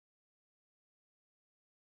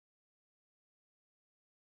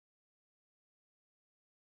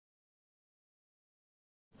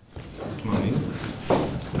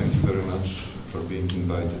much for being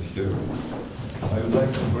invited here. I would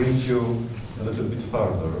like to bring you a little bit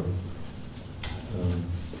farther,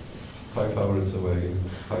 5 hours away,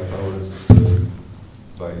 5 hours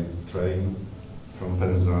by train from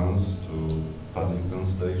Penzance to Paddington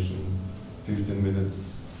Station, 15 minutes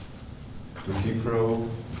to Heathrow,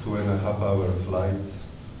 2.5-hour flight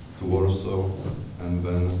to Warsaw, and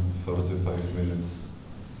then 45 minutes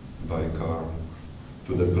by car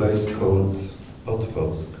to the place called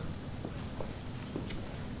Otwock,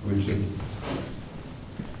 which is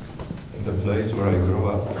the place where I grew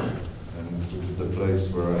up, and which is the place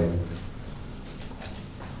where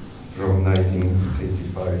from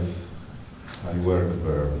 1985, I worked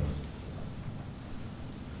there.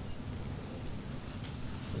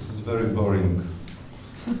 This is a very boring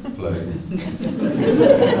place.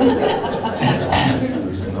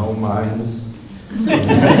 There's no mines, no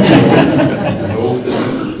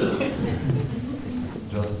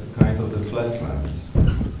just kind of the flatland.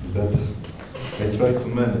 But I tried to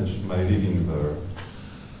manage my living there,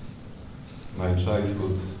 my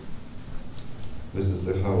childhood. This is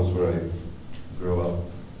the house where I grew up.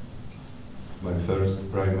 My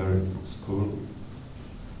first primary school,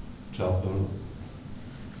 chapel,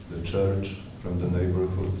 the church from the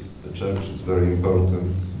neighborhood. The church is very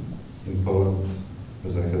important in Poland,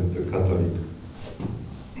 as I had the Catholic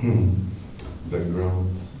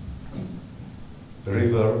background. The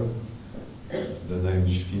river, the name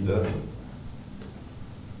Świder.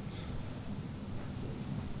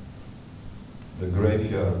 The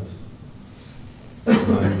graveyard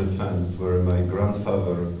behind the fence, where my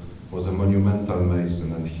grandfather was a monumental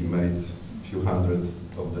mason and he made a few hundred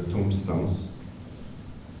of the tombstones.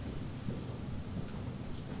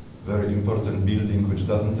 Very important building which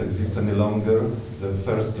doesn't exist any longer. The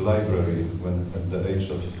first library, when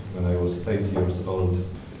I was 8 years old,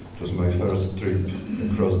 it was my first trip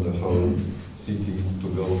across the whole city to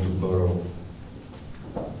go to borrow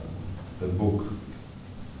a book,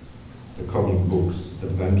 the comic books,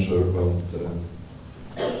 adventure of the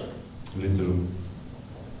little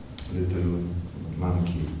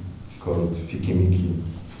monkey called Fikimiki.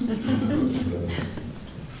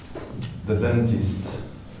 The dentist.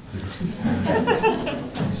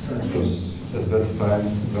 Because at that time,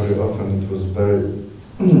 very often it was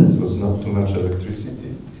not too much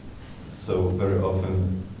electricity, so very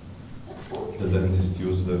often the dentist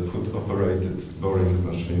used the foot-operated boring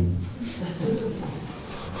machine.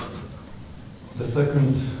 The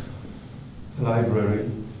second library,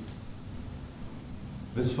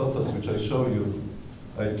 these photos which I show you,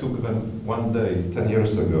 I took them one day, 10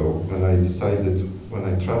 years ago, when I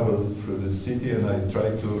traveled through the city and I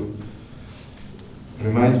tried to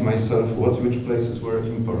remind myself which places were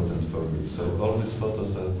important for me. So all these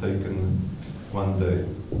photos are taken one day.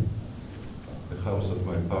 The house of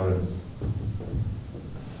my parents,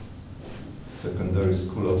 secondary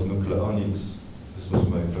school of nucleonics, this was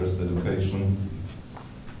my first education.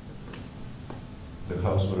 The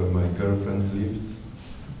house where my girlfriend lived.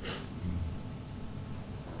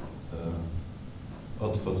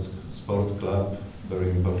 Otwock Sport Club, very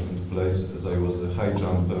important place, as I was a high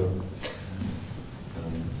jumper.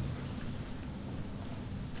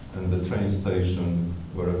 And the train station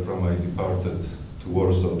where from I departed to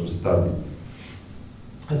Warsaw to study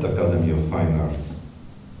at Academy of Fine Arts.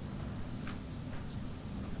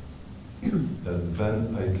 And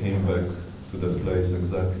then I came back to the place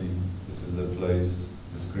exactly. This is the place,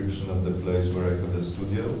 description of the place where I had a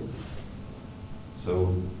studio.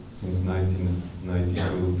 So since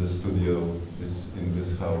 1992, the studio is in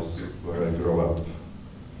this house where I grew up.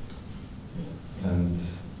 And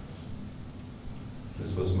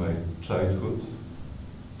this was my childhood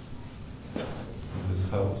in this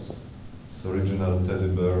house. This original teddy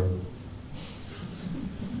bear.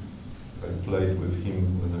 I played with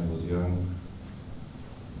him when I was young.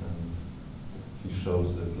 And he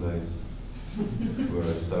shows the place where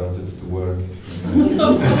I started to work.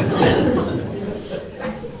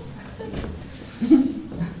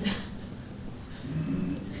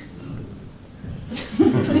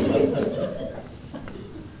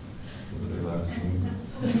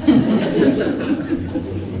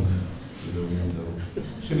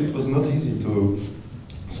 Actually, it was not easy to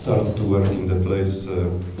start to work in the place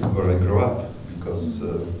where I grew up, because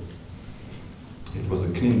it was a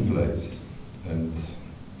clean place and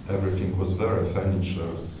everything was there,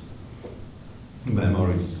 furniture,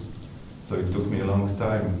 memories. So it took me a long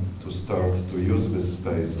time to start to use this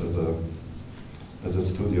space as a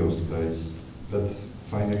studio space. But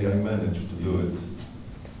finally I managed to do it.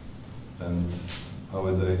 And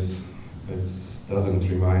nowadays it doesn't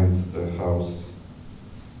remind the house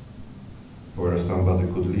where somebody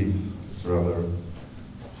could live. It's It's rather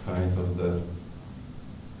kind of the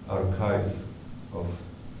archive of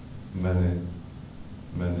many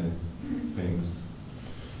things.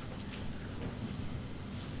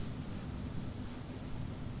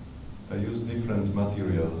 I use different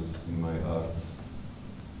materials in my art,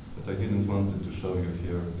 but I didn't want to show you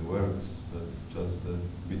here the works, but just the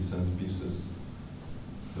bits and pieces.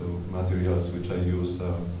 So materials which I use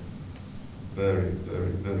are very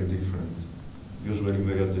different. Usually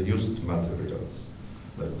we are the used materials.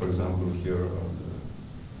 Like for example here are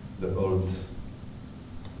the old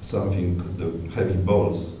the heavy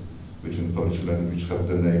balls, which in Polish language have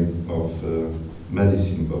the name of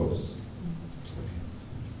medicine balls.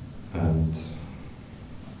 And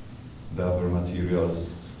the other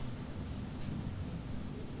materials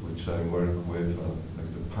which I work with are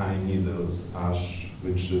like the pine needles, ash,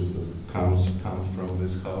 which is comes from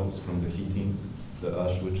this house, from the heating. The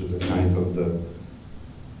ash, which is a kind of the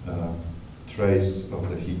trace of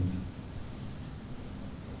the heat.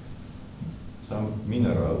 Some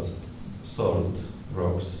minerals, salt,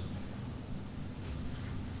 rocks,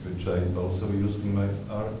 which I also used in my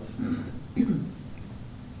art.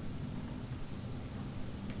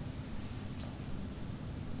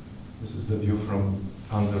 This is the view from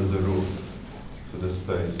under the roof to the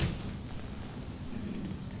space.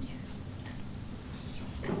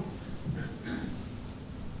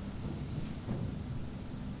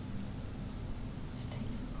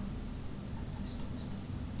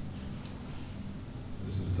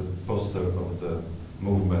 This is the poster of the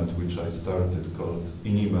movement which I started called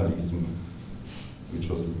Minimalism, which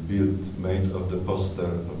was made of the poster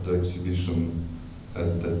of the exhibition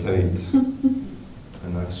at the Tate.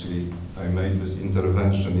 And actually, I made this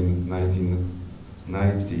intervention in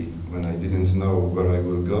 1990 when I didn't know where I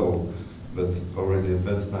will go, but already at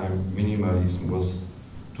that time, minimalism was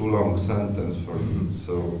too long sentence for me,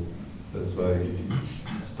 so that's why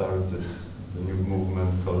I started the new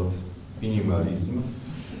movement called Minimalism,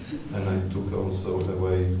 and I took also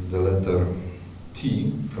away the letter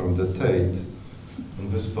T from the Tate on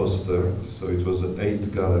this poster, so it was an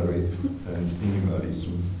 8 gallery and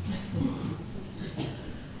minimalism.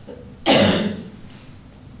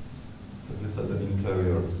 These are the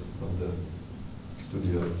interiors of the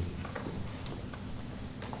studio.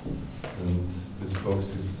 And these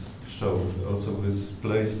boxes show. Also this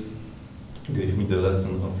place gave me the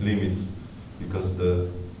lesson of limits, because the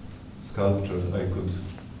sculptures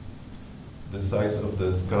the size of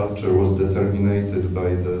the sculpture was determined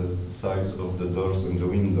by the size of the doors and the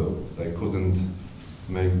window. I couldn't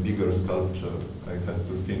make bigger sculpture. I had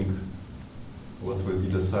to think what will be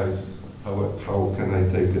the size. How can I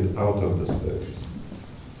take it out of the space?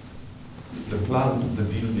 The plans, the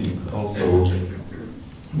building also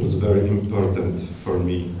was very important for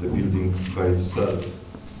me, the building by itself,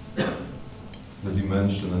 the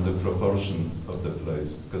dimension and the proportions of the place,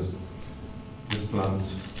 because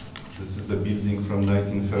this is the building from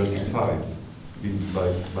 1935, built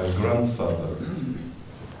by my grandfather.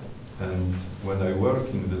 And when I work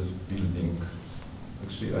in this building,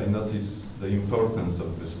 actually I noticed the importance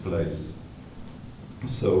of this place.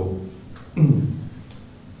 So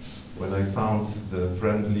when I found the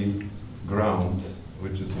friendly ground,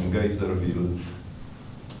 which is in Geyserville,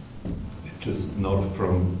 which is north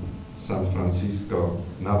from San Francisco,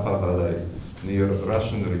 Napa Valley, near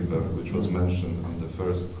Russian River, which was mentioned on the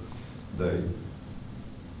first day,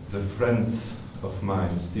 the friend of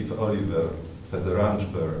mine, Steve Oliver, has a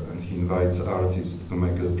ranch there, and he invites artists to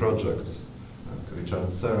make projects.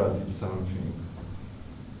 Richard Serra did something,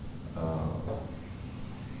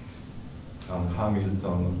 Ann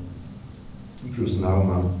Hamilton, Bruce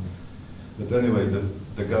Nauman. But anyway,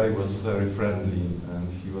 the guy was very friendly,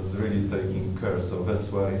 and he was really taking care, so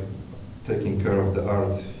that's why taking care of the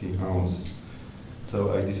art he owns.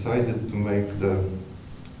 So I decided to make the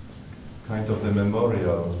kind of the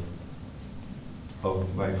memorial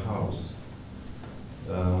of my house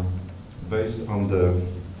based on the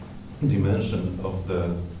dimension of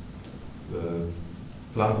the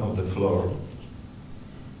plan of the floor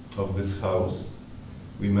of this house.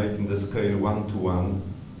 We made in the scale 1:1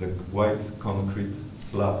 the white concrete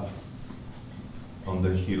slab on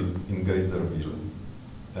the hill in Geyserville.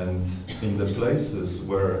 And in the places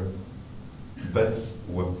where beds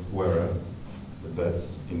were, the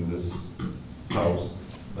beds in this house,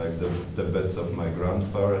 like the beds of my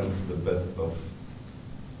grandparents, the bed of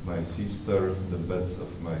my sister, the beds of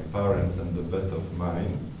my parents, and the bed of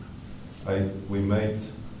mine, we made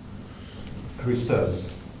recess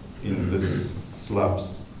in these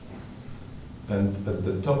slabs. And at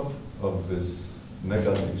the top of these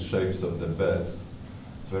negative shapes of the beds,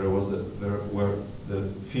 there were the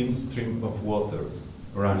thin stream of waters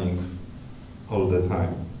running all the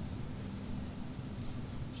time.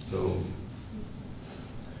 So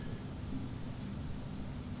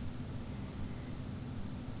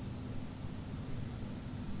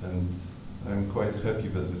and I'm quite happy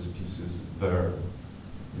that this piece is there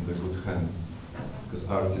in the good hands, because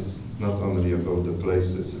art is not only about the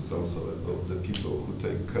places, it's also about the people who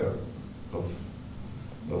take care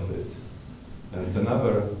of it. And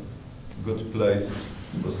another good place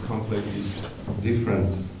was completely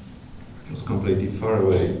different, it was completely far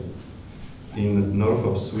away, in north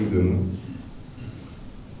of Sweden,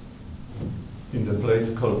 in the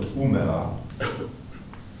place called Umea.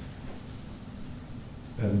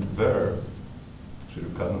 And there,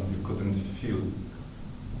 you couldn't feel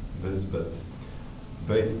this, but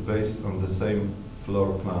based on the same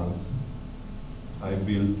floor plans, I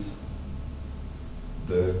built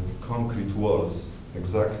the concrete walls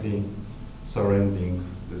exactly surrounding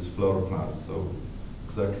this floor plan, so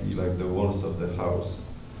exactly like the walls of the house.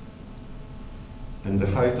 And the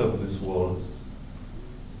height of these walls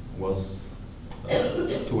was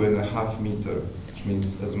 2.5 meters, which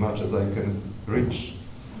means as much as I can reach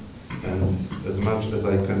and as much as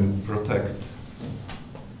I can protect.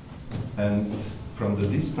 And from the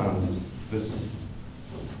distance, this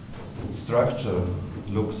structure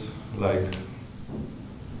looks like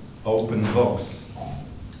open box,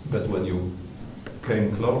 but when you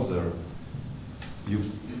came closer, you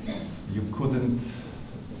couldn't,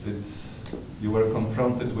 you were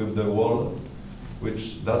confronted with the wall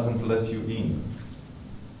which doesn't let you in.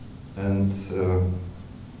 And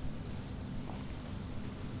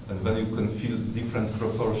then you can feel different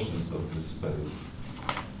proportions of this space.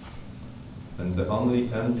 And the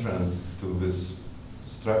only entrance to this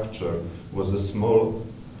structure was a small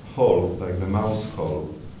hole, like the mouse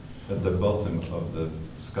hole, at the bottom of the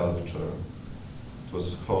sculpture. It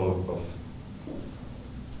was a hole of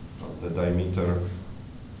the diameter,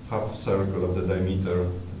 half circle of the diameter,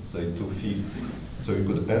 let's say 2 feet. So you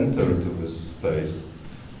could enter to this space,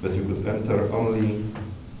 but you could enter only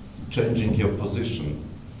changing your position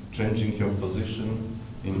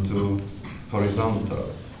into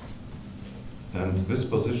horizontal. And this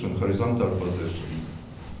position, horizontal position,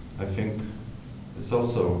 I think is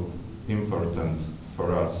also important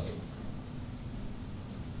for us.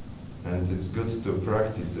 And it's good to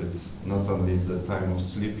practice it, not only at the time of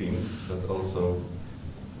sleeping, but also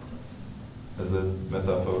as a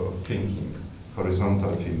metaphor of thinking,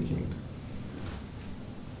 horizontal thinking.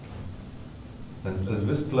 And as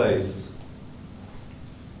this place,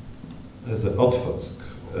 as an Otwock,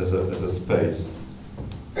 as a space,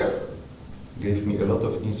 gave me a lot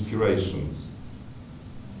of inspirations.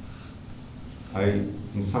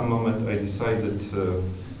 In some moment, I decided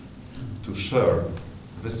to share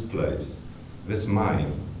this place, this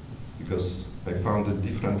mine, because I found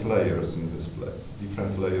different layers in this place,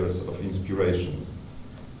 different layers of inspirations.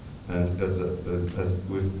 And as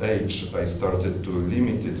with age, I started to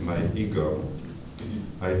limit my ego.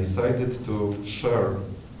 I decided to share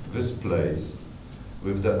this place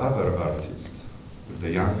with the other artist, with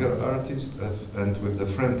the younger artist and with the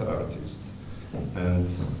friend artist. And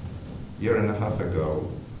a year and a half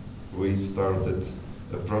ago, we started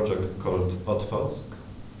a project called Otwock,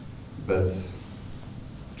 but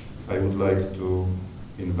I would like to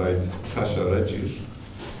invite Kasia Recisz,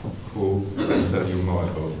 who can tell you more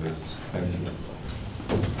about this. Thank you.